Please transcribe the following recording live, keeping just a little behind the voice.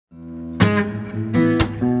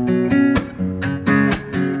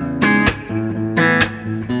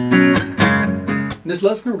In this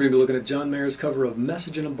lesson, we're going to be looking at John Mayer's cover of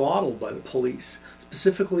Message in a Bottle by the Police,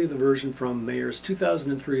 specifically the version from Mayer's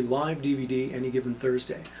 2003 live DVD, Any Given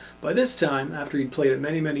Thursday. By this time, after he'd played it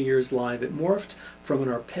many years live, it morphed from an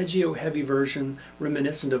arpeggio-heavy version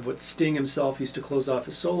reminiscent of what Sting himself used to close off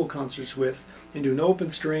his solo concerts with into an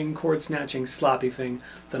open-string, chord-snatching, sloppy thing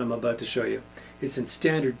that I'm about to show you. It's in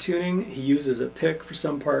standard tuning. He uses a pick for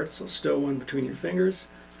some parts, so stow one between your fingers,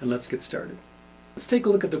 and let's get started. Let's take a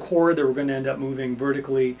look at the chord that we're going to end up moving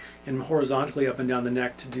vertically and horizontally up and down the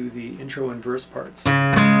neck to do the intro and verse parts.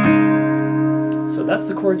 So that's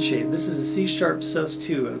the chord shape. This is a C sharp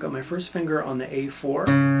sus2. I've got my first finger on the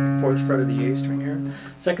A4, fourth fret of the A string here,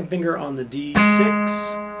 second finger on the D6,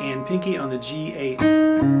 and pinky on the G8.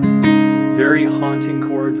 Very haunting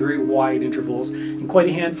chord, very wide intervals, and quite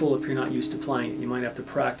a handful if you're not used to playing it. You might have to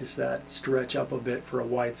practice that, stretch up a bit for a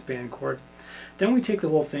wide span chord. Then we take the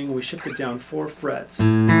whole thing and we shift it down 4 frets.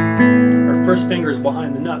 Our first finger is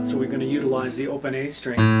behind the nut, so we're going to utilize the open A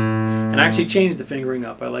string. And I actually changed the fingering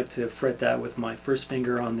up. I like to fret that with my first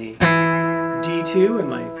finger on the D2 and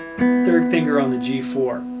my third finger on the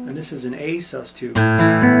G4. And this is an A sus2.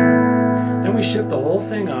 Then we shift the whole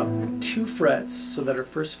thing up 2 frets so that our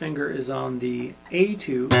first finger is on the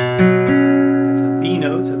A2. That's a B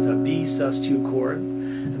note, so it's a B sus2 chord.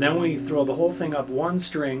 And then we throw the whole thing up 1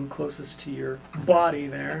 string closest to your body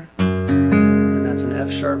there, and that's an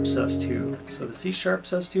F sharp sus2. So the C sharp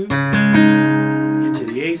sus2 into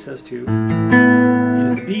the A sus2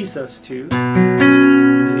 into the B sus2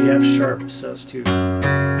 into the F sharp sus2.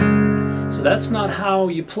 So that's not how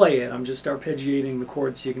you play it. I'm just arpeggiating the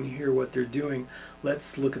chords so you can hear what they're doing.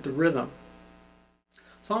 Let's look at the rhythm.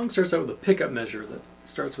 The song starts out with a pickup measure that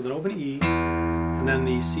starts with an open E and then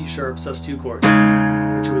the C sharp sus2 chord,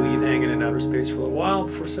 which we leave hanging in outer space for a little while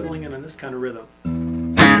before settling in on this kind of rhythm.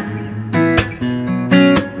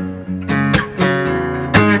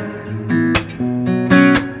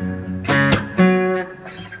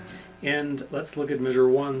 And let's look at measure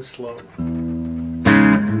 1 slow.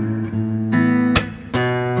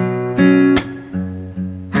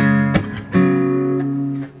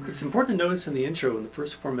 It's important to notice in the intro, in the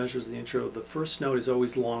first 4 measures of the intro, the first note is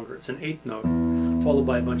always longer. It's an 8th note, followed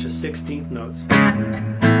by a bunch of 16th notes.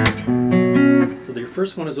 So your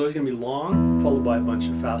first one is always going to be long, followed by a bunch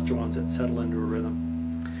of faster ones that settle into a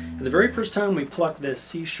rhythm. And the very first time we pluck this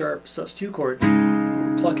C sharp sus2 chord,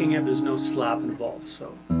 we're plucking it, there's no slap involved.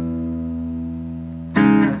 So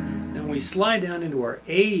then we slide down into our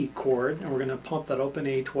A chord, and we're going to pump that open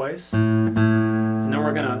A twice, and then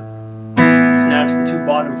we're going to snatch the 2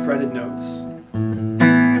 bottom fretted notes.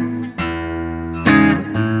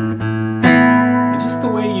 The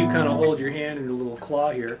way you kind of hold your hand in a little claw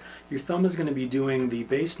here, your thumb is going to be doing the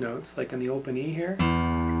bass notes, like in the open E here,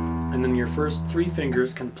 and then your first 3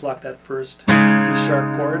 fingers can pluck that first C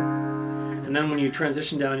sharp chord, and then when you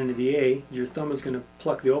transition down into the A, your thumb is going to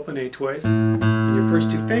pluck the open A twice, and your first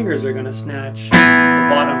 2 fingers are going to snatch the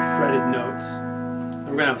bottom fretted notes. And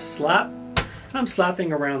we're going to have a slap, and I'm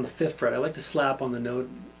slapping around the 5th fret. I like to slap on the note,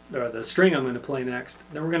 or the string I'm going to play next.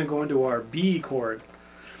 Then we're going to go into our B chord.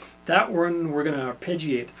 That one we're going to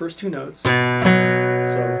arpeggiate the first 2 notes. So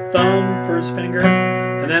thumb, first finger,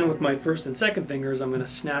 and then with my first and second fingers I'm going to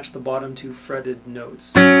snatch the bottom 2 fretted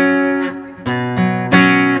notes. So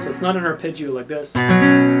it's not an arpeggio like this.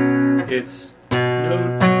 It's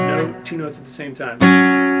note, note, 2 notes at the same time.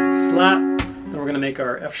 Slap, then we're going to make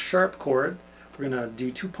our F sharp chord. We're going to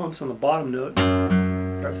do 2 pumps on the bottom note.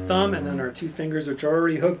 Our thumb and then our 2 fingers, which are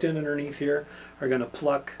already hooked in underneath here, are going to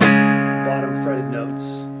pluck bottom fretted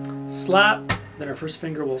notes. Slap, then our first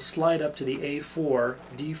finger will slide up to the A4,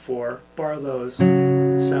 D4, bar those,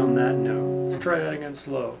 and sound that note. Let's try that again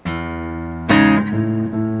slow.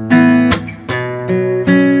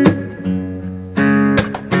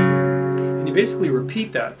 And you basically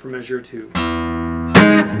repeat that for measure 2.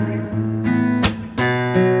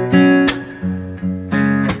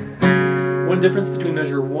 One difference between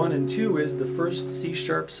measure 1 and 2 is the first C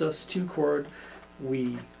sharp sus2 chord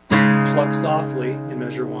we pluck softly in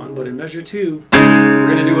measure 1, but in measure 2 we're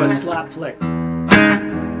going to do a slap flick.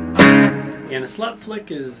 And a slap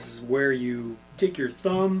flick is where you take your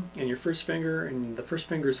thumb and your first finger, and the first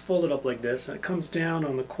finger is folded up like this, and it comes down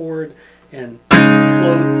on the chord and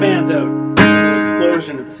fans out. An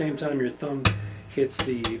explosion at the same time your thumb hits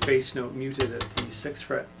the bass note muted at the 6th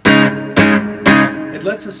fret. It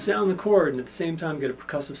lets us sound the chord and at the same time get a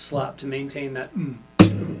percussive slap to maintain that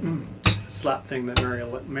slap thing that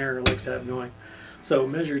Mayer likes to have going. So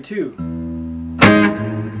measure 2.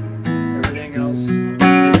 Everything else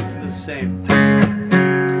is the same.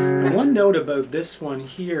 And one note about this one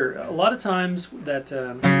here, a lot of times that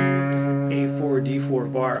A4,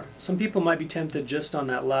 D4 bar. Some people might be tempted just on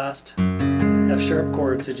that last F sharp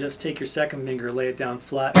chord to just take your second finger, lay it down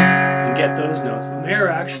flat, and get those notes. But Mayer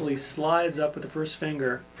actually slides up with the first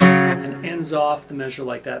finger and ends off the measure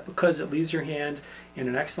like that because it leaves your hand in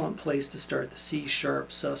an excellent place to start the C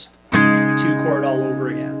sharp sus2 chord all over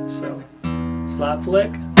again. So, slap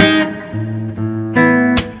flick.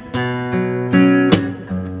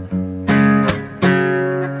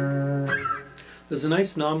 There's a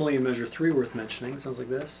nice anomaly in measure 3 worth mentioning. It sounds like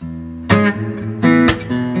this. In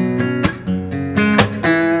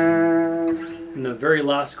the very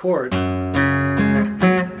last chord, we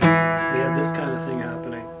have this kind of thing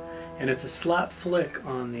happening. And it's a slap flick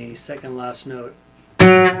on the second last note.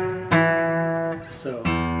 So,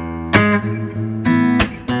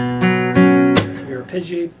 we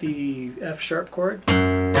arpeggiate the F sharp chord.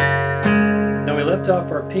 Now we left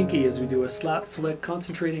off our pinky as we do a slap flick,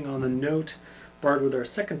 concentrating on the note barred with our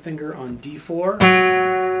second finger on D4,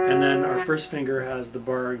 and then our first finger has the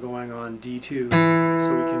bar going on D2,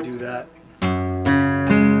 so we can do that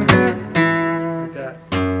like that.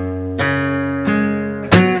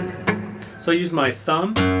 So I use my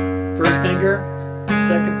thumb, first finger,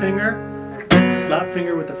 second finger, slap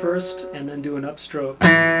finger with the first, and then do an upstroke on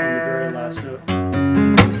the very last note.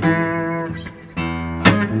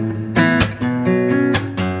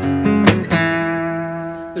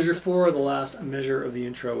 Measure 4, the last measure of the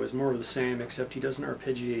intro, is more of the same, except he doesn't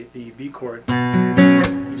arpeggiate the B chord.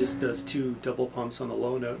 He just does 2 double pumps on the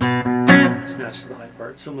low note and snatches the high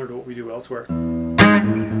part, similar to what we do elsewhere.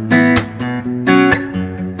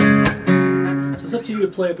 So it's up to you to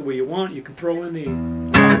play it the way you want. You can throw in the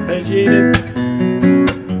arpeggiated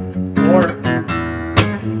or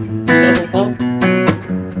double pump,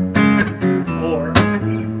 or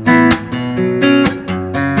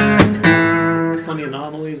funny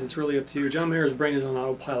anomalies. It's really up to you. John Mayer's brain is on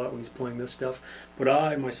autopilot when he's playing this stuff, but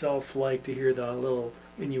I myself like to hear the little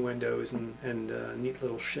innuendos and neat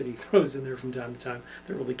little shit he throws in there from time to time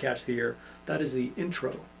that really catch the ear. That is the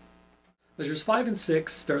intro. Measures 5 and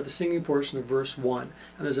 6 start the singing portion of verse 1,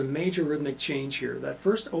 and there's a major rhythmic change here. That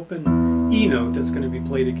first open E note that's going to be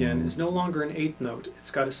played again is no longer an 8th note.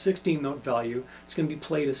 It's got a 16th note value. It's going to be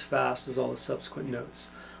played as fast as all the subsequent notes.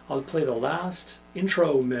 I'll play the last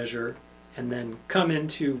intro measure and then come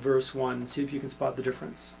into verse 1 and see if you can spot the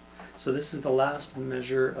difference. So this is the last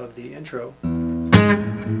measure of the intro.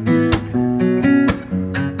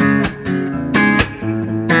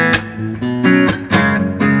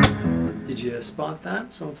 Did you spot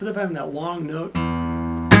that? So instead of having that long note,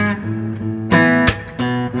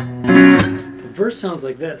 the verse sounds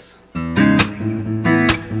like this.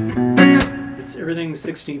 It's everything's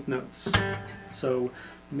 16th notes. So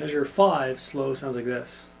measure 5 slow sounds like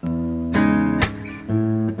this.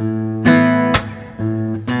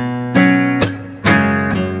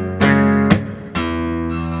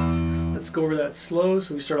 Go over that slow.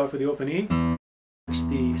 So we start off with the open E,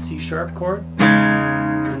 the C sharp chord,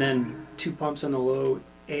 and then 2 pumps on the low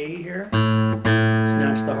A here,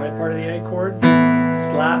 snatch the high part of the A chord,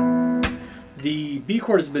 slap. The B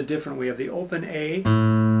chord is a bit different. We have the open A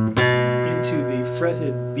into the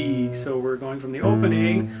fretted B, so we're going from the open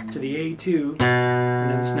A to the A2, and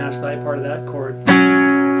then snatch the high part of that chord,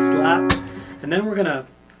 slap, and then we're going to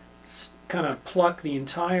kind of pluck the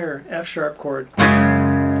entire F sharp chord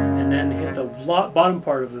and then hit the bottom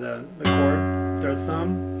part of the chord with our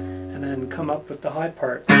thumb, and then come up with the high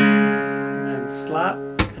part, and then slap,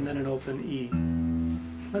 and then an open E.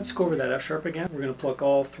 Let's go over that F sharp again. We're going to pluck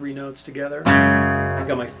all 3 notes together. I've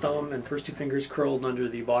got my thumb and first 2 fingers curled under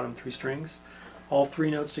the bottom 3 strings. All 3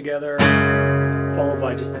 notes together, followed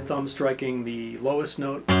by just the thumb striking the lowest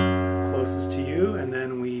note closest to you, and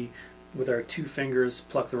then we, with our 2 fingers,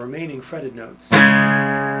 pluck the remaining fretted notes.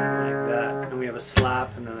 Like that. And we have a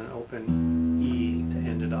slap and then an open E to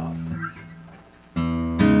end it off.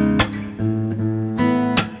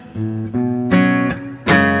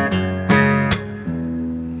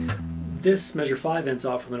 This measure 5 ends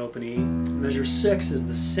off with an open E. Measure 6 is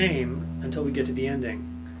the same until we get to the ending.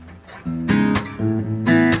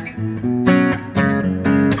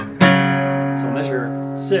 So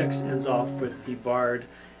measure 6 ends off with the barred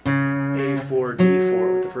A4,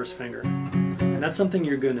 D4 with the first finger. And that's something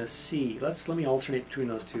you're going to see. Let me alternate between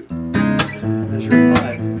those 2. Measure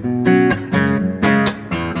 5.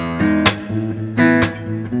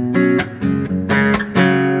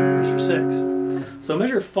 Measure 6. So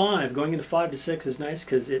measure 5, going into 5 to 6 is nice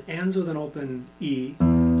because it ends with an open E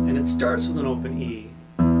and it starts with an open E.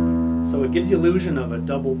 So it gives the illusion of a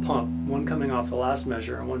double pump, one coming off the last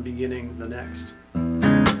measure and one beginning the next.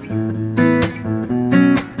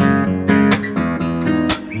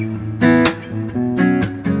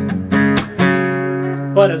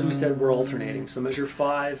 But as we said, we're alternating. So measure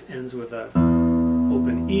 5 ends with a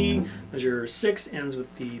open E. Measure 6 ends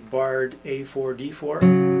with the barred A4, D4.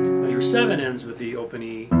 Measure 7 ends with the open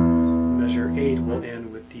E. Measure 8 will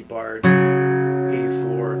end with the barred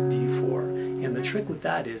A4, D4. And the trick with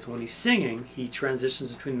that is when he's singing, he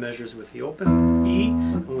transitions between measures with the open E,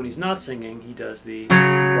 and when he's not singing, he does the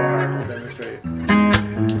bar. I'll demonstrate it.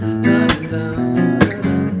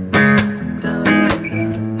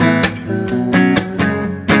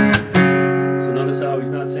 So notice how he's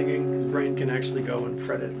not singing. His brain can actually go and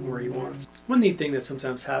fret it where he wants. One neat thing that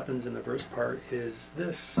sometimes happens in the verse part is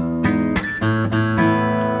this.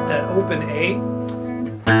 That open A,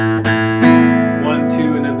 1,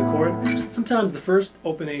 2, and then the chord. Sometimes the first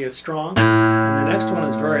open A is strong, and the next one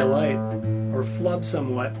is very light, or flub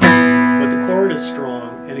somewhat, but the chord is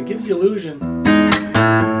strong, and it gives the illusion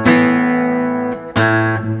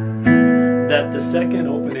that the second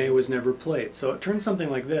open A was never played. So it turns something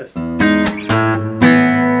like this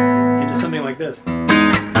into something like this.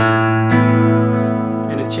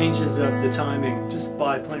 And it changes up the timing just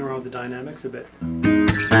by playing around with the dynamics a bit.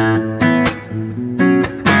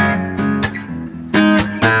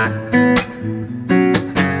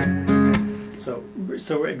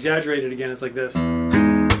 So exaggerated again, it's like this.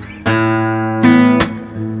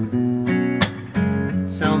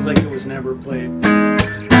 Sounds like it was never played.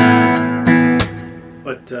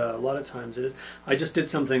 But a lot of times it is. I just did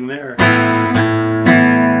something there.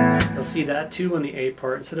 You'll see that too in the A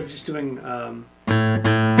part. Instead of just doing, we're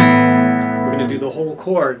going to do the whole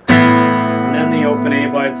chord, and then the open A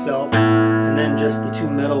by itself, and then just the two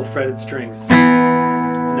middle fretted strings.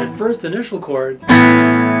 And that first initial chord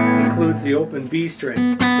includes the open B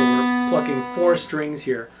string. So we're plucking 4 strings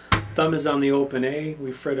here. Thumb is on the open A,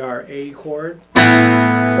 we fret our A chord, pull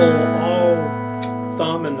all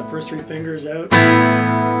thumb and the first 3 fingers out,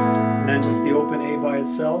 and then just the open A by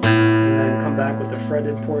itself, and then come back with the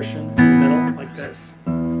fretted portion in the middle, like this.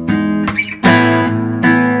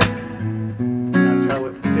 That's how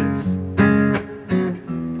it fits.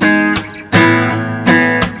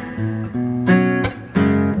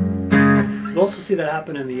 You'll also see that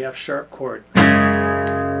happen in the F sharp chord,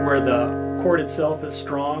 where the chord itself is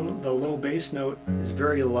strong, the low bass note is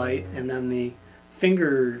very light, and then the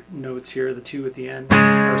finger notes here, the 2 at the end,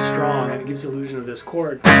 are strong, and it gives the illusion of this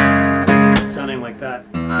chord sounding like that.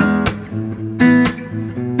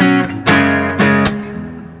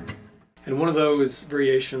 And one of those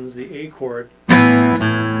variations, the A chord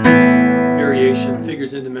variation,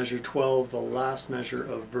 figures into measure 12, the last measure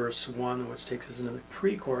of verse 1, which takes us into the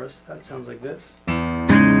pre-chorus. That sounds like this.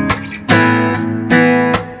 And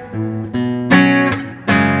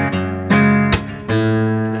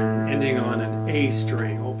ending on an A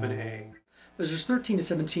string, open A. Measures 13 to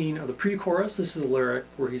 17 are the pre-chorus. This is the lyric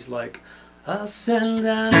where he's like, I'll send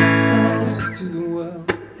out songs to the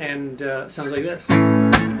world. And it sounds like this.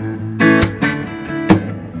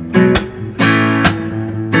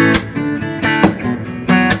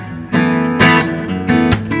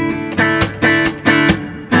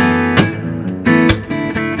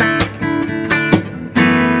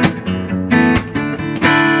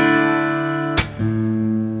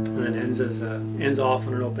 Ends off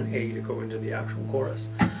on an open A to go into the actual chorus.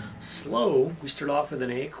 Slow, we start off with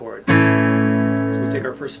an A chord. So we take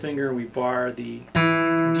our first finger and we bar the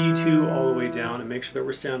D2 all the way down and make sure that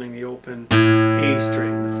we're sounding the open A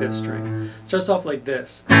string, the 5th string. Starts off like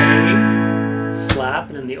this. A, slap,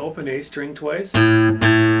 and then the open A string twice.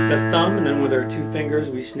 The thumb, and then with our 2 fingers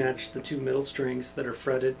we snatch the 2 middle strings that are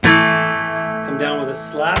fretted. Come down with a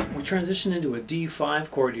slap. We transition into a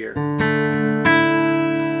D5 chord here.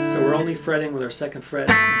 So we're only fretting with our 2nd fret,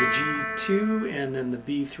 the G2, and then the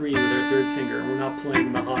B3 with our 3rd finger. We're not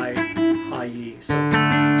playing the high E, so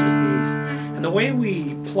just these. And the way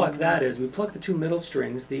we pluck that is we pluck the 2 middle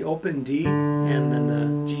strings, the open D and then the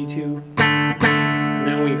G2, and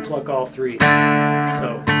then we pluck all 3.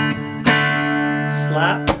 So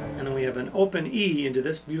slap, and then we have an open E into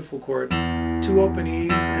this beautiful chord, 2 open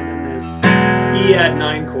E's, and then this E add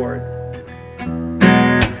 9 chord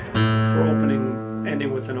for opening,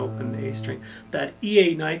 ending with an open A string. That E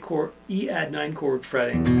add 9 chord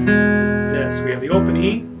fretting is this. We have the open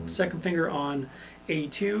E, 2nd finger on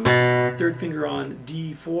A2, 3rd finger on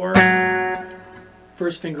D4,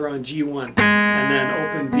 1st finger on G1, and then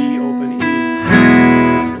open B, open E.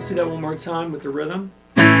 Let's do that one more time with the rhythm.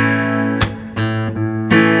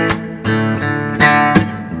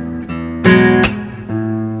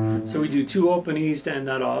 So we do 2 open E's to end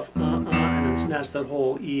that off, and then snatch that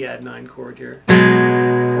whole E add 9 chord here.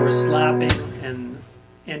 For slapping and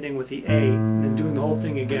ending with the A, and then doing the whole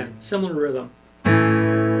thing again. Similar rhythm.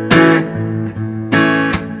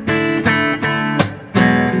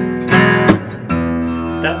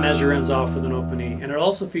 measure ends off with an open E. And it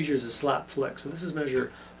also features a slap flick. So this is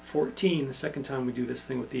measure 14, the second time we do this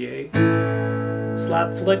thing with the A.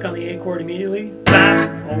 Slap flick on the A chord immediately. Bap,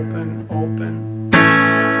 open, open.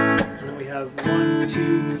 And then we have 1,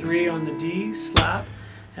 2, 3 on the D, slap.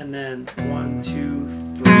 And then 1, 2, 3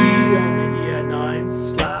 on the E at 9,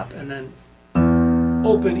 slap. And then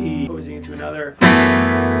open E, posing into another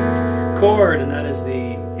chord, and that is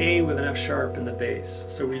the A with an F sharp in the bass.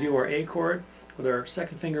 So we do our A chord with our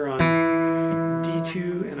second finger on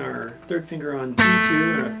D2 and our third finger on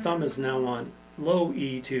D2, and our thumb is now on low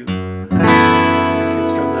E2. You can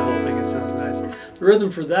strum that whole thing, it sounds nice. The rhythm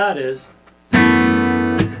for that is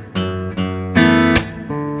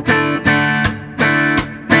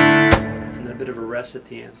and a bit of a rest at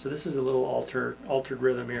the end. So this is a little altered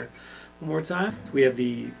rhythm here. One more time. So we have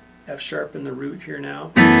the F sharp in the root here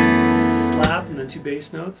now. Slap and then 2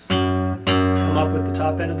 bass notes. Come up with the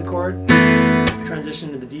top end of the chord.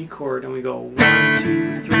 Transition to the D chord and we go 1,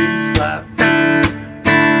 2, 3, slap.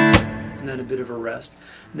 And then a bit of a rest.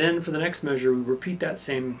 Then for the next measure we repeat that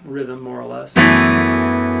same rhythm more or less.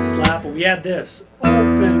 Slap, but we add this.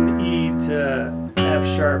 Open E to F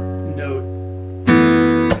sharp note.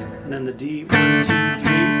 And then the D, 1, 2, 3.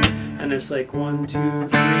 And it's like 1, 2, 3,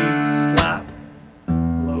 slap,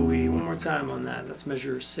 low E. One more time on that. That's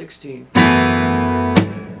measure 16.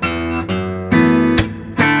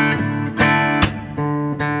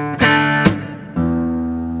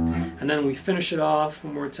 And then we finish it off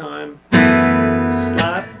one more time.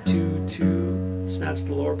 Slap, 2, 2, snatch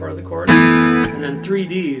the lower part of the chord. And then 3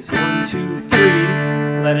 Ds. 1, 2, 3,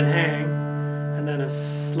 let it hang. And then a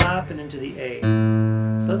slap and into the A.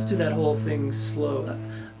 So let's do that whole thing slow.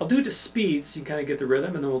 I'll do it to speed so you can kind of get the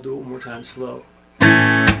rhythm, and then we'll do it one more time slow.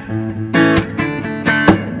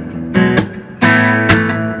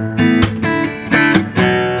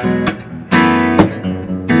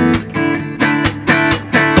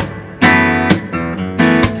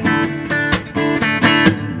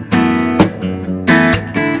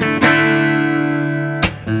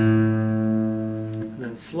 And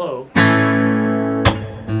then slow.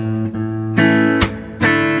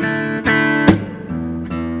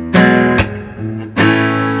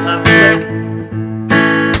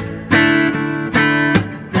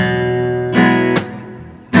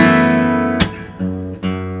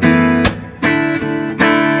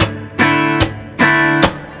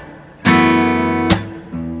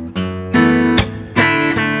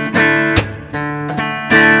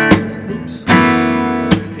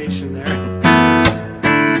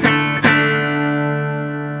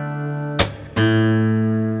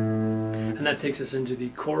 And that takes us into the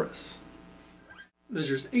chorus.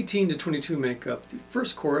 Measures 18 to 22 make up the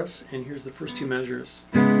first chorus, and here's the first 2 measures.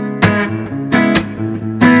 And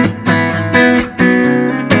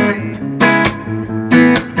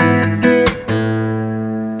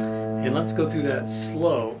let's go through that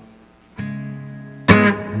slow.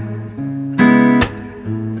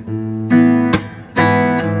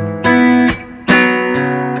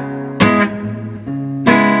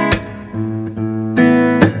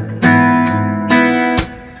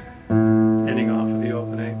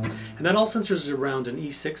 And that all centers around an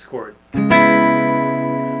E6 chord.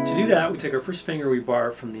 To do that, we take our first finger we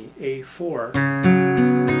bar from the A4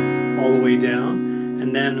 all the way down,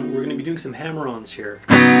 and then we're going to be doing some hammer-ons here.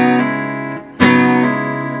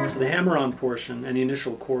 So the hammer-on portion and the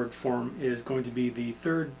initial chord form is going to be the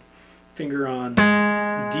third finger on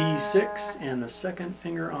D6 and the second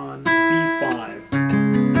finger on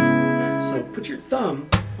B5. So put your thumb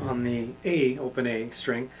on the A, open A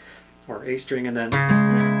string, or A string, and then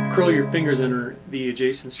curl your fingers under the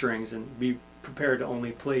adjacent strings and be prepared to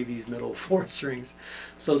only play these middle 4 strings.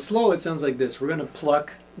 So slow, it sounds like this. We're going to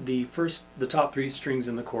pluck the top 3 strings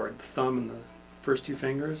in the chord, the thumb and the first 2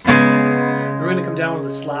 fingers. Then we're going to come down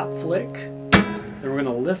with a slap flick. Then we're going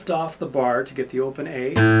to lift off the bar to get the open A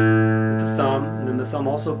with the thumb, and then the thumb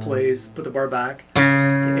also plays, put the bar back, the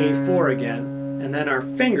A4 again, and then our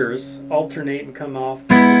fingers alternate and come off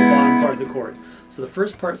the bottom part of the chord. So the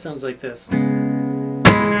first part sounds like this.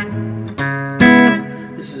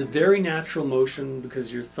 This is a very natural motion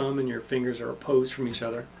because your thumb and your fingers are opposed from each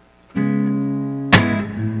other. We'll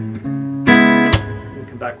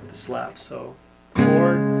come back with the slap. So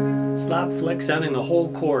chord, slap, flick, sounding the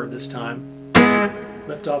whole chord this time.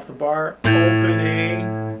 Lift off the bar, open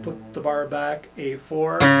A, put the bar back,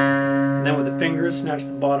 A4, and then with the fingers snatch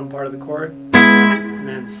the bottom part of the chord, and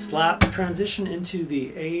then slap, transition into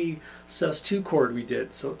the A sus2 chord we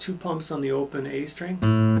did. So 2 pumps on the open A string,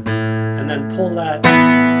 and then pull that,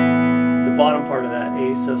 the bottom part of that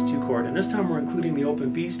A sus2 chord, and this time we're including the open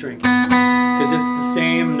B string. The because it's the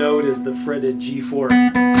same note as the fretted G4.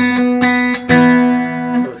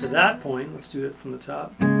 So to that point, let's do it from the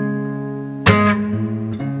top.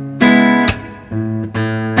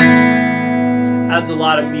 Adds a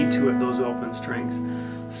lot of meat to it, those open strings.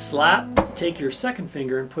 Slap, take your second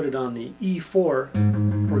finger and put it on the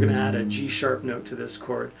E4. We're going to add a G sharp note to this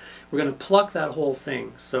chord. We're going to pluck that whole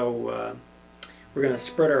thing. So we're going to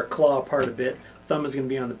spread our claw apart a bit. Thumb is going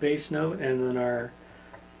to be on the bass note, and then our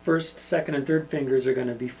first, second, and third fingers are going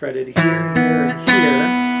to be fretted here, here, and here.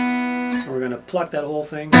 And we're going to pluck that whole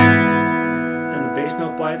thing. Then the bass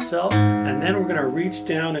note by itself, and then we're going to reach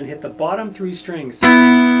down and hit the bottom three strings.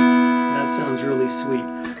 That sounds really sweet.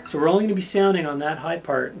 So we're only going to be sounding on that high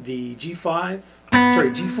part the G4,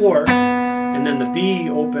 and then the B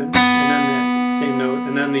open, and then the same note,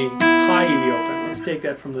 and then the high E open. Let's take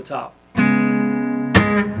that from the top.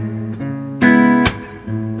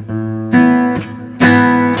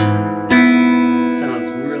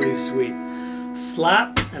 Sounds really sweet.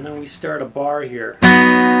 Slap, and then we start a bar here.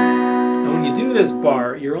 And when you do this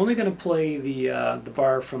bar, you're only going to play the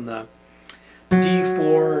bar from the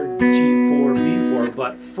D4, G4, B4,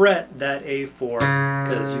 but fret that A4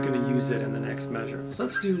 because you're going to use it in the next measure. So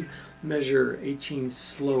let's do measure 18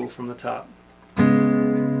 slow from the top.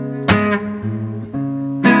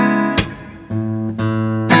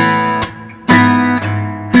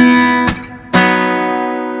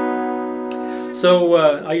 So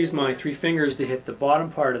I use my three fingers to hit the bottom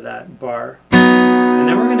part of that bar, and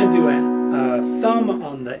then we're going to do a thumb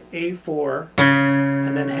on the A4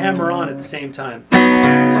 and then hammer on at the same time,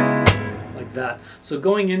 like that. So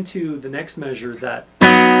going into the next measure, that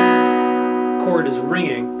chord is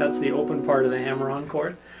ringing. That's the open part of the hammer-on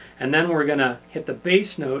chord. And then we're going to hit the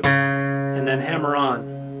bass note and then hammer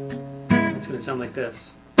on. It's going to sound like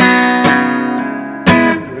this.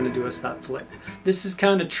 We're going to do a slap flick. This is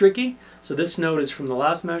kind of tricky. So this note is from the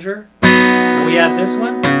last measure. And we add this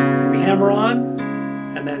one. We hammer on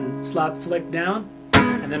and then slap flick down.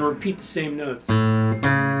 And then repeat the same notes. And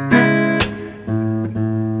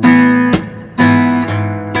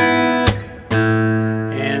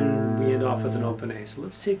we end off with an open A. So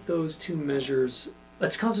let's take those two measures.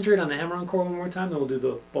 Let's concentrate on the hammer-on chord one more time, then we'll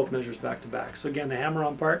do both measures back to back. So again, the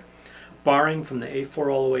hammer-on part, barring from the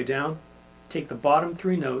A4 all the way down. Take the bottom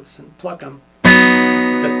three notes and pluck them.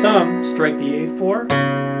 With the thumb, strike the A4,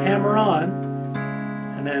 hammer on,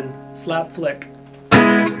 and then slap flick.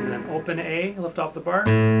 And then open A, lift off the bar,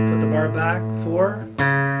 put the bar back, 4,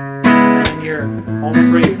 and you're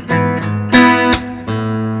home free.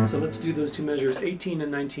 So let's do those two measures, 18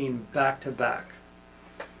 and 19, back to back.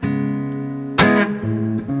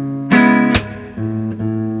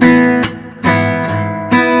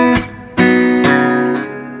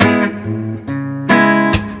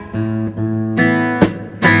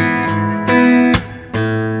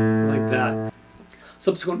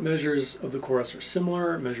 Subsequent measures of the chorus are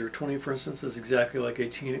similar. Measure 20, for instance, is exactly like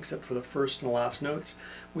 18 except for the first and the last notes.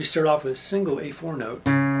 We start off with a single A4 note,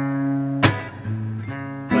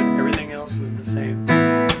 but everything else is the same.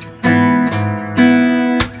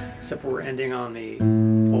 Except we're ending on the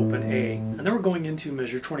open A. And then we're going into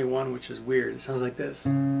measure 21, which is weird. It sounds like this.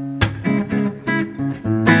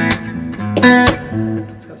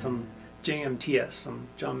 It's got some JMTS, some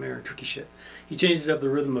John Mayer tricky shit. He changes up the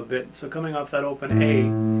rhythm a bit. So coming off that open A,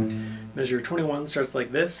 measure 21 starts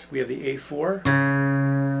like this. We have the A4,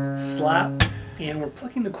 slap, and we're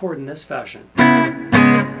plucking the chord in this fashion. So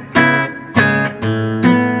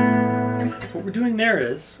what we're doing there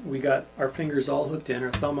is, we got our fingers all hooked in,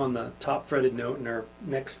 our thumb on the top fretted note and our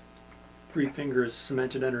next three fingers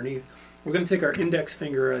cemented underneath. We're going to take our index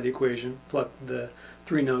finger out of the equation, pluck the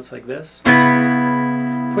three notes like this.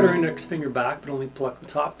 Put our index finger back, but only pluck the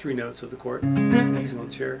top three notes of the chord. These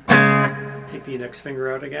ones here. Take the index finger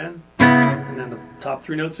out again, and then the top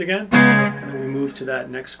three notes again. And then we move to that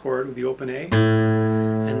next chord with the open A.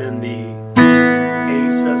 And then the A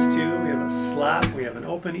sus2, we have a slap, we have an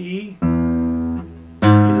open E,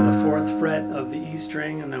 into the fourth fret of the E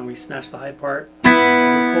string, and then we snatch the high part of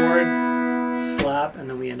the chord, slap, and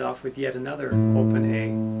then we end off with yet another open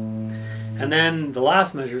A. And then the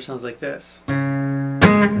last measure sounds like this.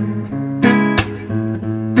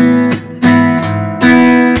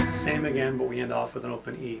 Same again, but we end off with an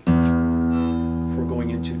open E before going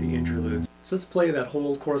into the interludes. So let's play that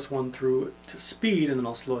whole chorus one through to speed, and then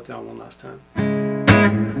I'll slow it down one last time.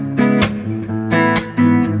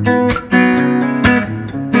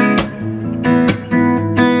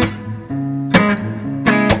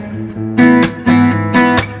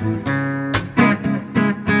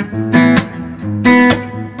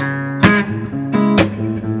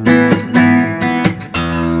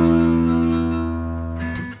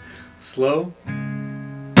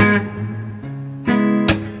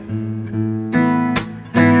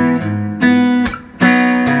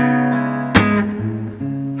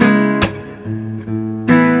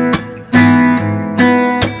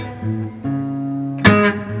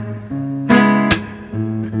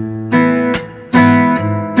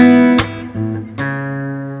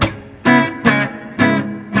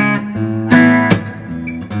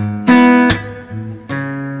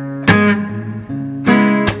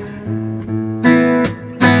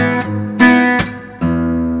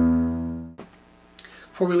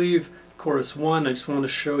 Before we leave chorus 1, I just want to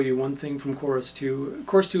show you one thing from chorus 2.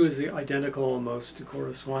 Chorus 2 is identical almost to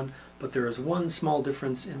chorus 1, but there is one small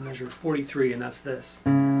difference in measure 43, and that's this.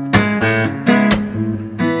 And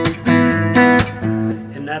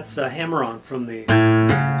that's a hammer-on from the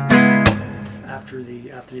after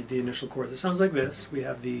the initial chords. It sounds like this. We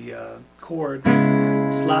have the chord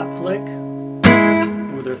slap flick.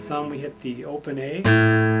 With our thumb we hit the open A,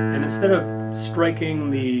 and instead of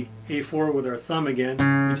striking the A4 with our thumb again,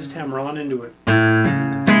 we just hammer on into it.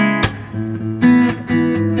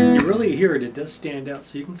 You really hear it, it does stand out,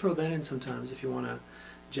 so you can throw that in sometimes if you want to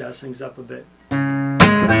jazz things up a bit. So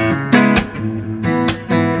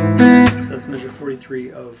that's measure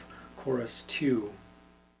 43 of chorus 2.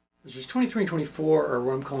 Measures 23 and 24 are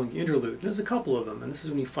what I'm calling the interlude. There's a couple of them, and this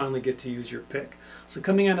is when you finally get to use your pick. So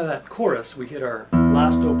coming out of that chorus, we hit our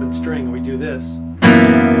last open string and we do this.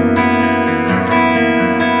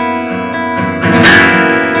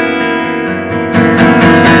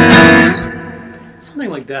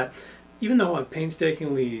 Something like that. Even though I've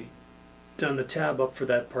painstakingly done the tab up for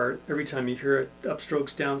that part, every time you hear it,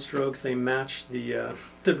 upstrokes, downstrokes, they match the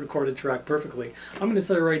recorded track perfectly. I'm going to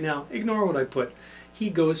tell you right now, ignore what I put. He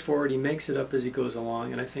goes forward, he makes it up as he goes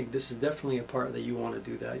along, and I think this is definitely a part that you want to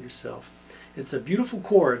do that yourself. It's a beautiful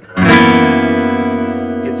chord.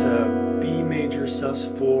 It's a B major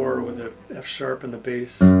sus4 with a F sharp in the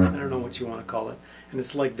bass. I don't know what you want to call it. And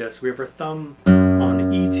it's like this. We have our thumb on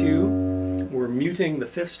E2. We're muting the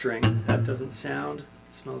 5th string. That doesn't sound,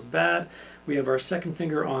 it smells bad. We have our 2nd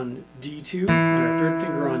finger on D2 and our 3rd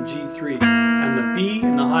finger on G3. And the B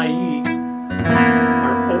and the high E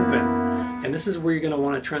are open. And this is where you're going to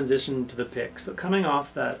want to transition to the pick. So coming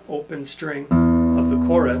off that open string of the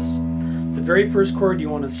chorus, the very first chord you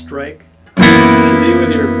want to strike should be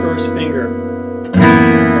with your 1st finger.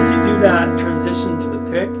 As you do that, transition to the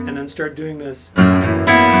pick and then start doing this.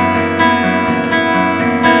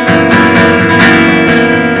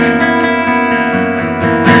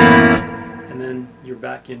 And then you're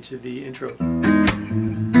back into the intro.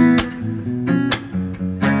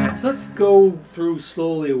 So let's go through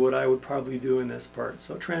slowly what I would probably do in this part.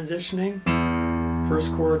 So transitioning,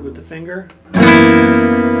 1st chord with the finger.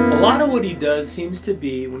 A lot of what he does seems to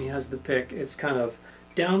be, when he has the pick, it's kind of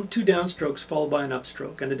 2 downstrokes followed by an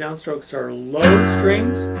upstroke. And the downstrokes are low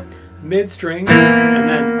strings, mid strings, and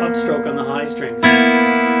then upstroke on the high strings.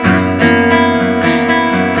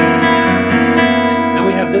 Now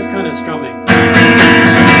we have this kind of strumming.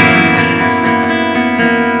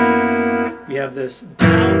 We have this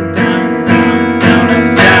down, down, down, down,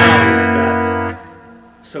 and down, like that.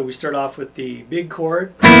 So we start off with the big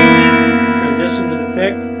chord, transition to the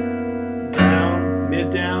pick, down, mid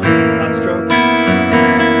down, upstroke.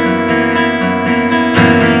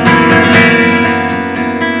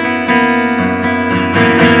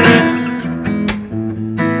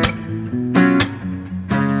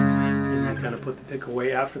 And you kind of put the pick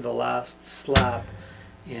away after the last slap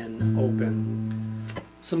and open.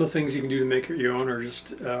 Some of the things you can do to make it your own are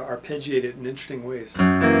just arpeggiate it in interesting ways.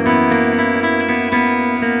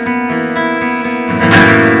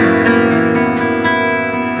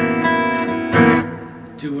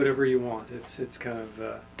 Do whatever you want. It's kind of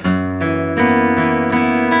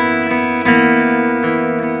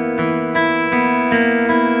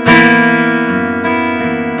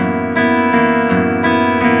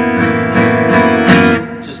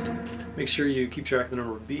make sure you keep track of the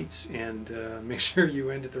number of beats and make sure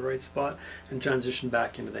you end at the right spot and transition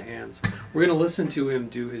back into the hands. We're going to listen to him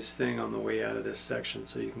do his thing on the way out of this section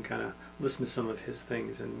so you can kind of listen to some of his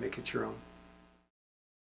things and make it your own.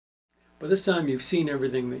 By this time you've seen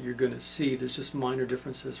everything that you're going to see. There's just minor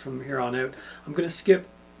differences from here on out. I'm going to skip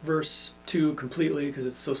verse 2 completely because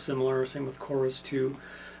it's so similar, same with chorus 2.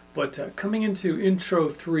 But coming into intro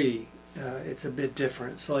 3, it's a bit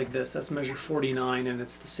different. It's like this. That's measure 49 and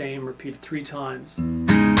it's the same repeated 3 times.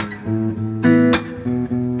 And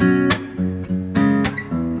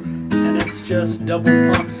it's just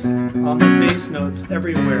double pumps on the bass notes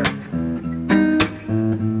everywhere.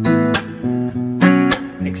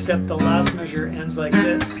 Except the last measure ends like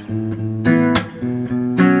this.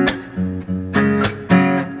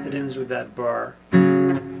 It ends with that bar.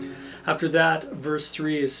 After that, verse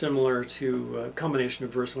 3 is similar to a combination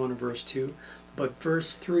of verse 1 and verse 2, but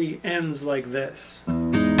verse 3 ends like this.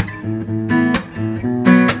 And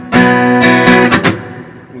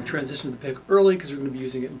we transition to the pick early because we're going to be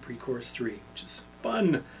using it in pre-chorus 3, which is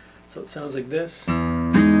fun. So it sounds like this.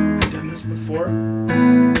 We've done this before.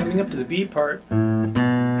 Coming up to the B part,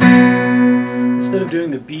 instead of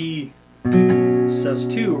doing the B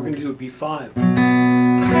sus2, we're going to do a B5.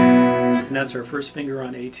 And that's our first finger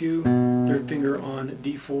on A2, third finger on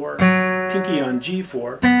D4, pinky on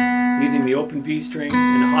G4, leaving the open B string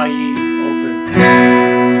and high E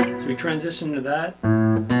open. So we transition to that,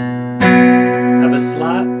 have a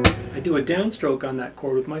slap. I do a downstroke on that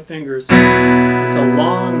chord with my fingers. It's a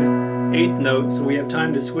long 8th note, so we have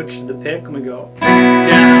time to switch to the pick, and we go down,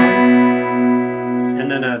 and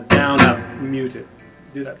then a down up muted.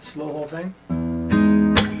 Do that slow whole thing.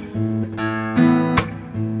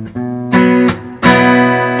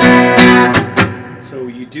 So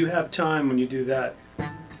you do have time when you do that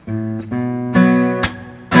 8th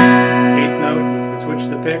note, you can switch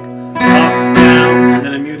the pick, up, down, and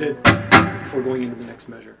then a muted before going into the next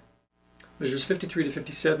measure. Measures 53 to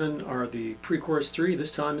 57 are the pre-chorus 3.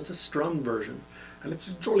 This time it's a strummed version, and it's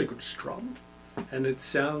a jolly good strum, and it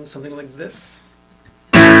sounds something like this.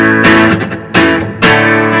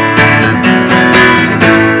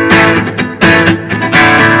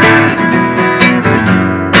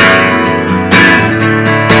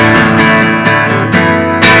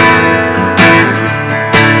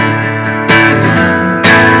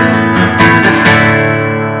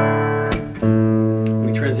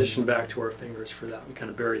 Back to our fingers for that. We kind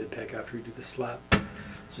of bury the pick after we do the slap.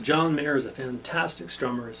 So John Mayer is a fantastic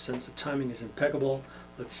strummer. His sense of timing is impeccable.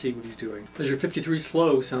 Let's see what he's doing. Measure 53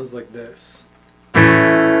 slow sounds like this.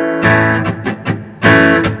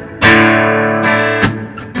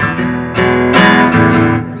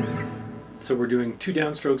 So we're doing 2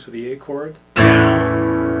 downstrokes with the A chord,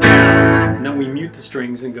 down, down, and then we mute the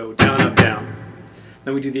strings and go down, up, down.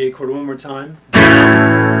 Then we do the A chord one more time,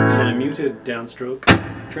 down, and then a muted downstroke.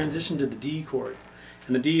 Transition to the D chord,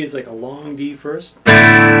 and the D is like a long D first,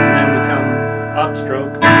 and then we come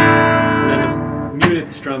upstroke, and then a muted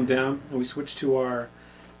strum down, and we switch to our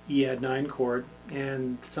E add 9 chord,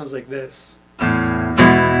 and it sounds like this. So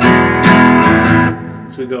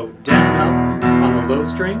we go down up on the low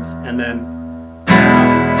strings, and then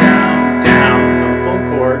down, down, down on the full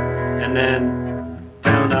chord, and then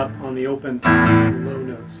down up on the open low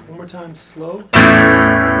notes. One more time, slow.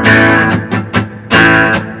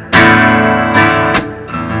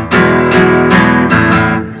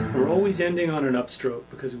 We're always ending on an upstroke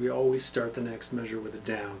because we always start the next measure with a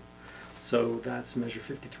down. So that's measure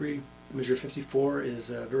 53. Measure 54 is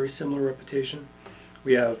a very similar repetition.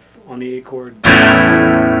 We have on the A chord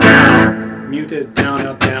down, down, muted, down,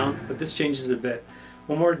 up, down, but this changes a bit.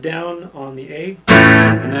 One more down on the A,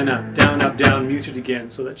 and then a down, up, down, muted again.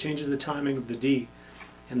 So that changes the timing of the D.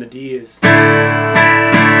 And the D is 3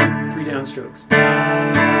 downstrokes.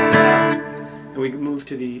 And we move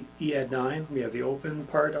to the E add 9. We have the open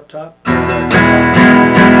part up top. And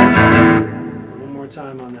one more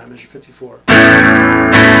time on that, measure 54.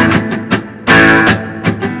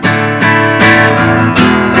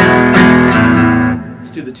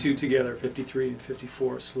 Let's do the 2 together, 53 and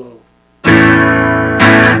 54, slow.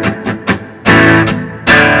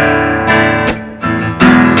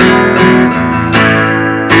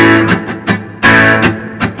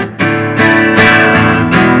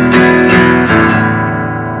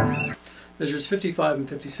 Measures 55 and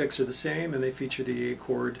 56 are the same, and they feature the A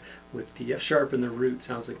chord with the F sharp in the root.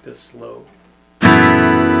 Sounds like this, slow.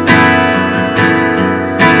 And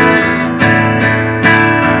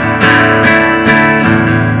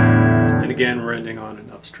again, we're ending on an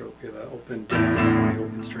upstroke. We have an open down on the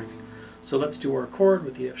open strings. So let's do our chord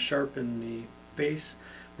with the F sharp in the bass.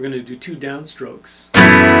 We're going to do 2 downstrokes.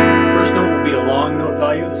 First note will be a long note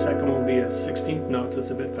value, the second will be a 16th note, so it's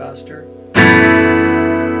a bit faster.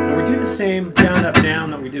 And we do the same down, up,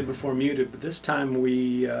 down that we did before muted, but this time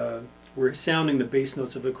we're sounding the bass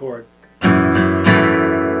notes of the chord.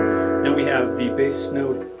 Then we have the bass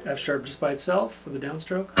note F sharp just by itself with a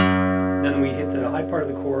downstroke. Then we hit the high part of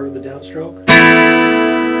the chord with the downstroke.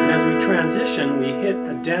 And as we transition, we hit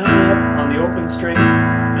a down up on the open strings,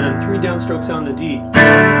 and then 3 downstrokes on the D. 1, 2, 3,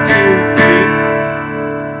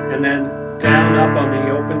 and then down up on the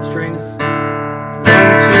open strings. 1, 2, 3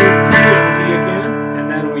 on the D again, and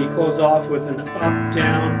then we close off with an up,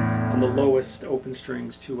 down on the lowest open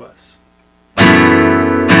strings to us.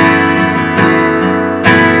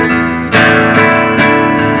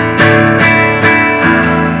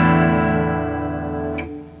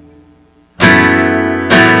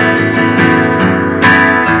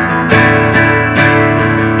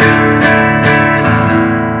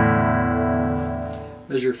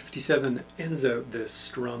 Measure 57 ends out this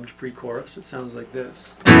strummed pre-chorus. It sounds like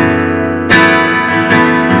this.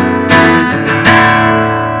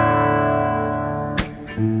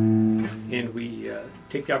 And we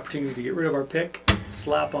take the opportunity to get rid of our pick,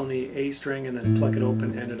 slap on the A string, and then pluck it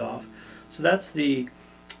open, end it off. So that's the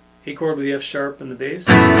A chord with the F sharp and the bass.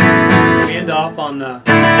 We end off on the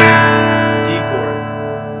D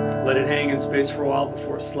chord. Let it hang in space for a while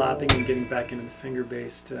before slapping and getting back into the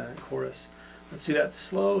finger-based chorus. Let's do that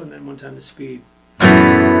slow and then one time the speed.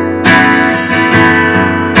 And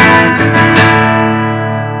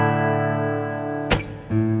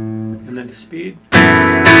then to speed.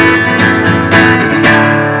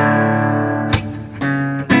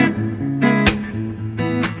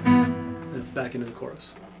 That's back into the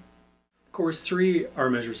chorus. Chorus 3 are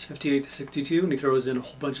measures 58 to 62, and he throws in a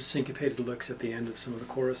whole bunch of syncopated licks at the end of some of the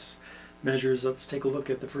chorus measures. Let's take a look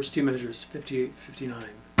at the first two measures, 58, 59.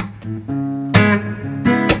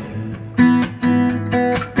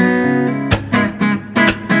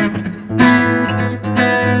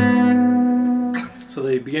 So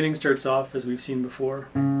the beginning starts off as we've seen before.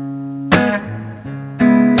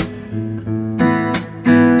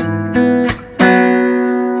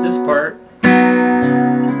 This part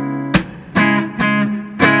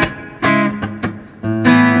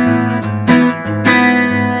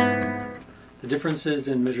differences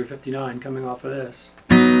in measure 59 coming off of this.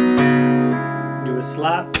 Do a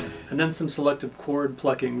slap and then some selective chord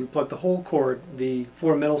plucking. We pluck the whole chord, the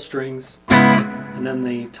 4 middle strings, and then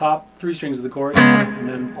the top 3 strings of the chord, and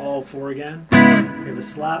then all 4 again. We have a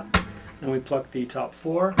slap, then we pluck the top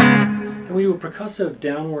 4. Then we do a percussive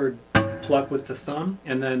downward pluck with the thumb,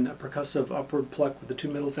 and then a percussive upward pluck with the 2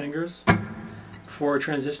 middle fingers, before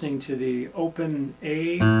transitioning to the open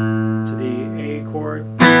A, to the A chord,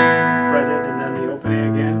 fretted, and then the open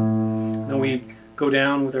A again. Then we go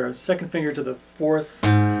down with our second finger to the 4th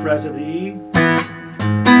fret of the E.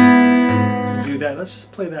 Do that. Let's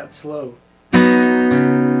just play that slow.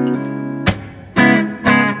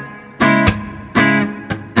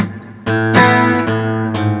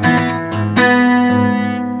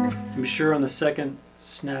 And be sure on the second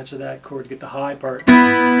snatch of that chord to get the high part.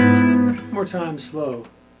 One more time, slow.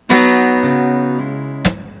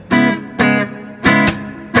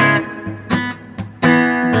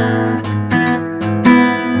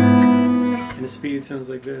 And the speed sounds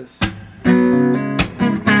like this.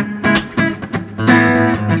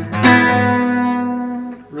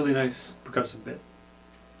 Really nice percussive bit.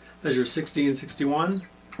 Measure 60 and 61.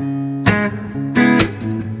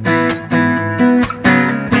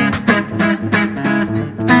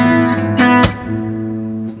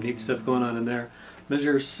 Stuff going on in there.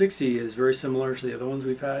 Measure 60 is very similar to the other ones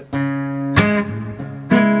we've had.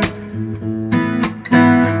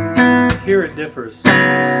 Here it differs.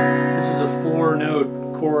 This is a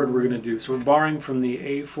 4-note chord we're going to do. So we're borrowing from the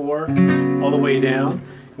A4 all the way down,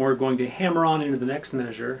 and we're going to hammer on into the next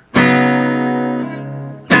measure.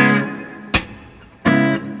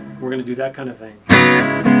 We're going to do that kind of thing.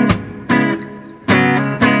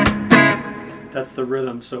 That's the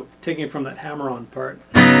rhythm. So taking it from that hammer-on part.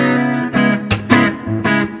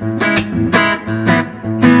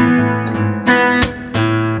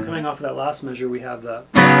 Coming off of that last measure, we have the.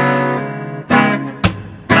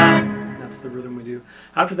 That's the rhythm we do.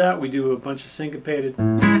 After that, we do a bunch of syncopated.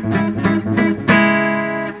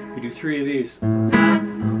 We do 3 of these. And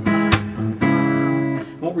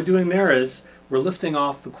what we're doing there is we're lifting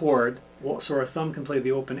off the chord so our thumb can play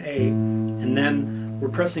the open A, and then we're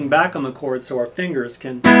pressing back on the chord so our fingers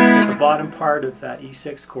can hit the bottom part of that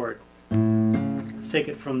E6 chord. Let's take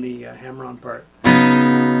it from the hammer-on part.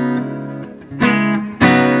 And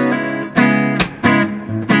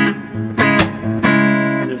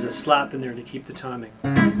there's a slap in there to keep the timing.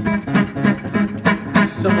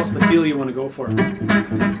 This is almost the feel you want to go for.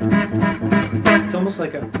 It's almost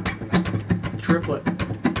like a triplet,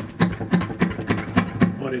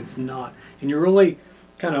 but it's not. And you're really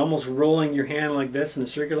kind of almost rolling your hand like this in a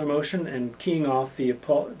circular motion and keying off the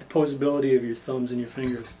opposability of your thumbs and your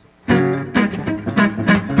fingers. And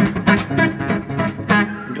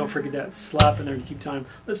don't forget that slap in there to keep time.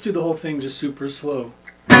 Let's do the whole thing just super slow.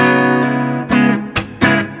 And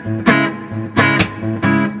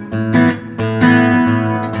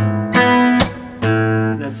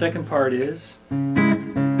that second part is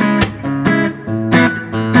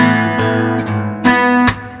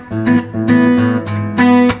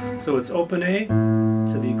so it's open A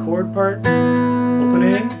to the chord part, open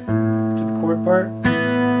A to the chord part,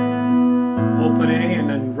 open A, and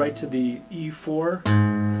then right to the E4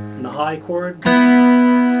 and the high chord,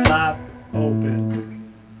 slap,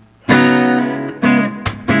 open.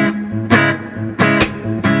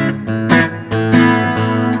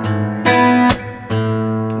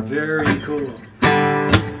 Very cool.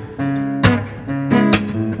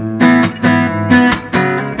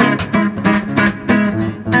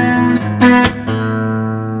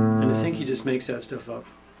 Makes that stuff up.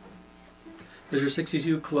 Measure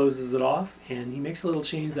 62 closes it off, and he makes a little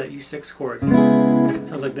change to that E6 chord.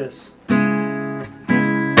 Sounds like this.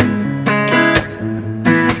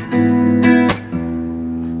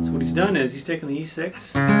 So what he's done is he's taken the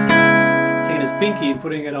E6, taking his pinky and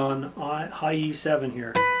putting it on high E7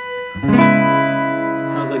 here. So it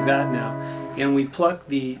sounds like that now. And we pluck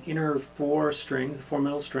the inner four strings, the four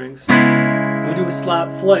middle strings, and we do a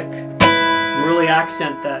slap flick and really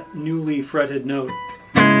accent that newly fretted note.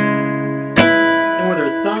 And with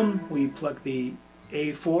our thumb, we pluck the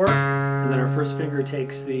A4, and then our first finger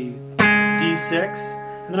takes the D6,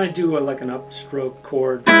 and then I do like an upstroke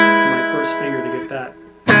chord with my first finger to get that.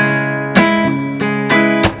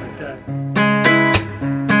 Like that.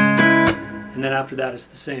 And then after that, it's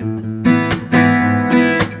the same.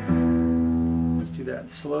 Let's do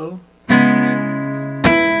that slow.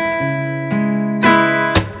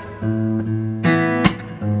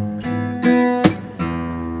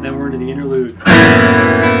 And then we're into the interlude.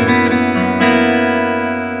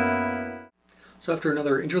 So after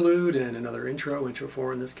another interlude and another intro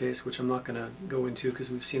 4 in this case, which I'm not going to go into because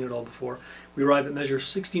we've seen it all before, we arrive at measure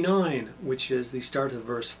 69, which is the start of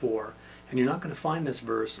verse 4. And you're not going to find this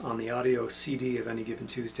verse on the audio CD of Any Given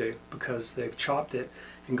Tuesday because they've chopped it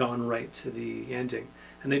and gone right to the ending.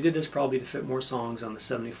 And they did this probably to fit more songs on the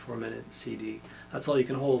 74-minute CD. That's all you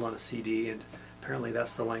can hold on a CD, and apparently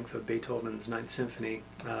that's the length of Beethoven's Ninth Symphony,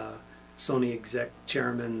 Sony exec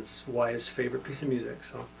chairman's wife's favorite piece of music.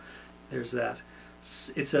 So there's that.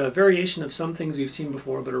 It's a variation of some things we've seen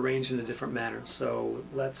before, but arranged in a different manner. So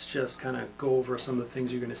let's just kind of go over some of the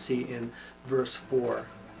things you're going to see in verse 4.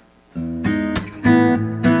 So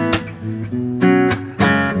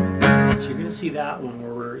you're going to see that one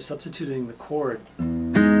where we're substituting the chord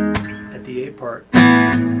at the A part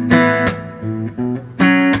and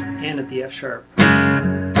at the F sharp.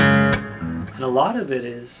 And a lot of it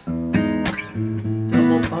is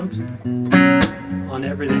double pumped on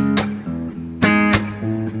everything.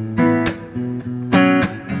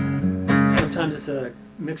 Sometimes it's a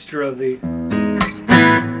mixture of the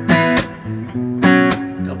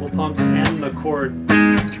double pumps and the chord.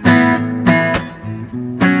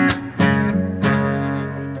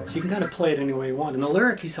 So you can kind of play it any way you want. And the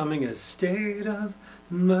lyric he's humming is "State of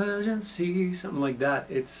Emergency," something like that.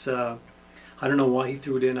 It's I don't know why he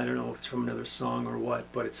threw it in. I don't know if it's from another song or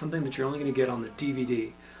what, but it's something that you're only going to get on the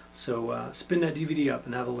DVD. So spin that DVD up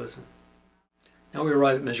and have a listen. Now we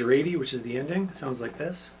arrive at measure 80, which is the ending. It sounds like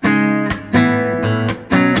this.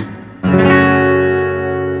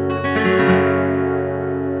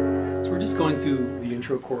 So we're just going through the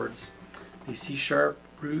intro chords. The C sharp,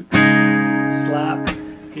 root, slap,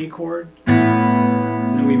 A chord,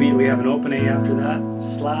 and then we immediately have an open A after that,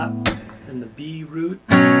 slap, then the B root,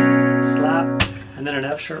 slap, and then an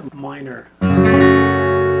F sharp minor.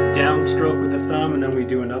 Downstroke with the thumb, and then we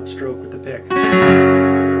do an upstroke with the pick.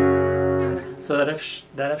 So that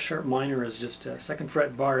F sharp minor is just a second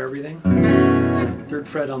fret bar everything, third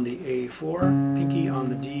fret on the A4, pinky on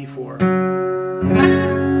the D4.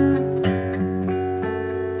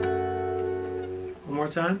 One more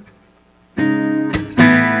time.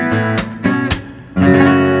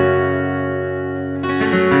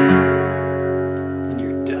 And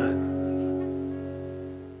you're done.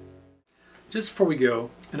 Just before we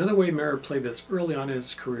go, another way Mayer played this early on in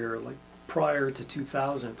his career, like prior to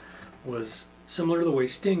 2000, was similar to the way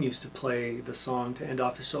Sting used to play the song to end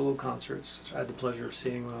off his solo concerts, which I had the pleasure of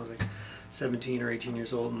seeing when I was like 17 or 18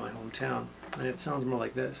 years old in my hometown. And it sounds more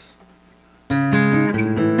like this.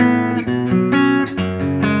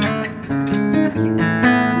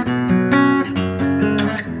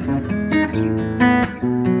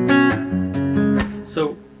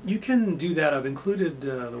 So you can do that. I've included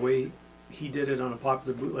the way he did it on a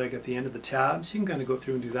popular bootleg at the end of the tabs. You can kind of go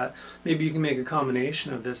through and do that. Maybe you can make a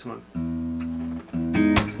combination of this one.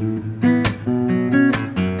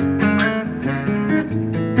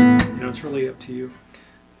 You know, it's really up to you.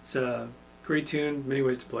 It's a great tune, many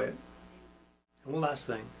ways to play it. And one last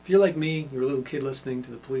thing. If you're like me, you're a little kid listening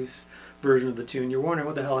to the Police version of the tune, you're wondering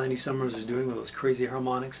what the hell Andy Summers was doing with those crazy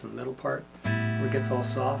harmonics in the middle part, where it gets all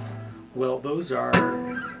soft. Well, those are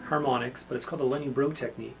harmonics, but it's called the Lenny Bro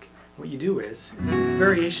technique. What you do is, it's a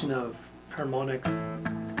variation of harmonics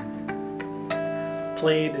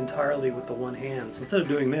played entirely with the one hand. So instead of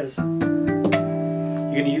doing this, you're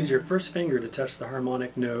going to use your first finger to touch the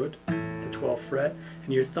harmonic node, the 12th fret,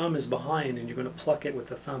 and your thumb is behind, and you're going to pluck it with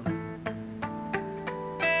the thumb.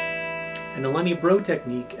 And the Lenny Bro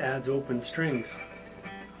technique adds open strings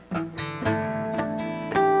and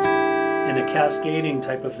a cascading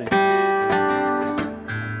type of thing.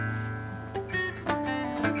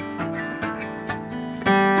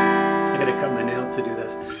 cut my nails to do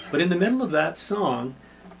this. But in the middle of that song,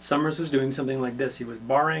 Summers was doing something like this. He was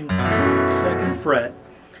barring the 2nd fret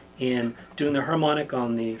and doing the harmonic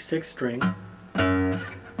on the 6th string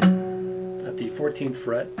at the 14th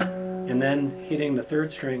fret, and then hitting the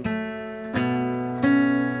 3rd string like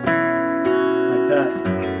that.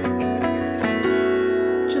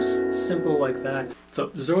 Just simple like that. So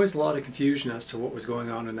there's always a lot of confusion as to what was going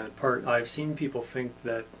on in that part. I've seen people think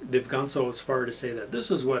that they've gone so as far to say that this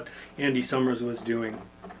is what Andy Summers was doing.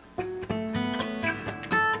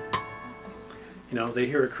 You know, they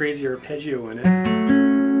hear a crazy arpeggio in it,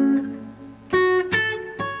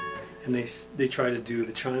 and they try to do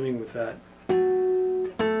the chiming with that.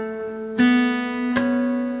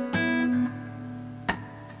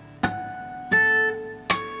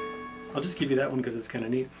 I'll just give you that one because it's kind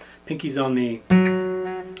of neat. Pinky's on the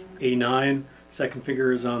A9, 2nd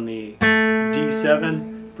finger is on the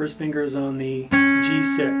D7, 1st finger is on the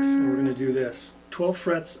G6, and we're going to do this. 12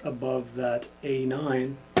 frets above that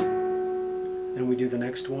A9. Then we do the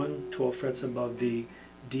next one, 12 frets above the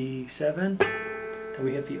D7. Then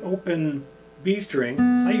we hit the open B string.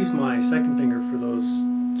 I use my 2nd finger for those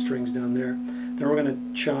strings down there. Then we're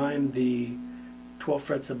going to chime the 12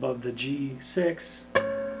 frets above the G6.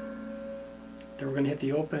 Then we're going to hit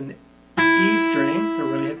the open E string. Then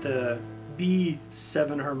we're going to hit the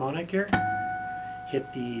B7 harmonic here.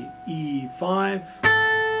 Hit the E5.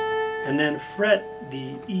 And then fret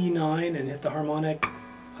the E9 and hit the harmonic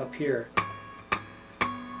up here.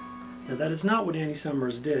 Now that is not what Andy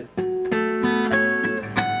Summers did,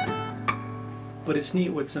 but it's neat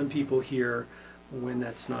what some people hear when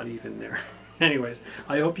that's not even there. Anyways,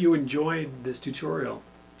 I hope you enjoyed this tutorial,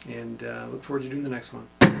 and look forward to doing the next one.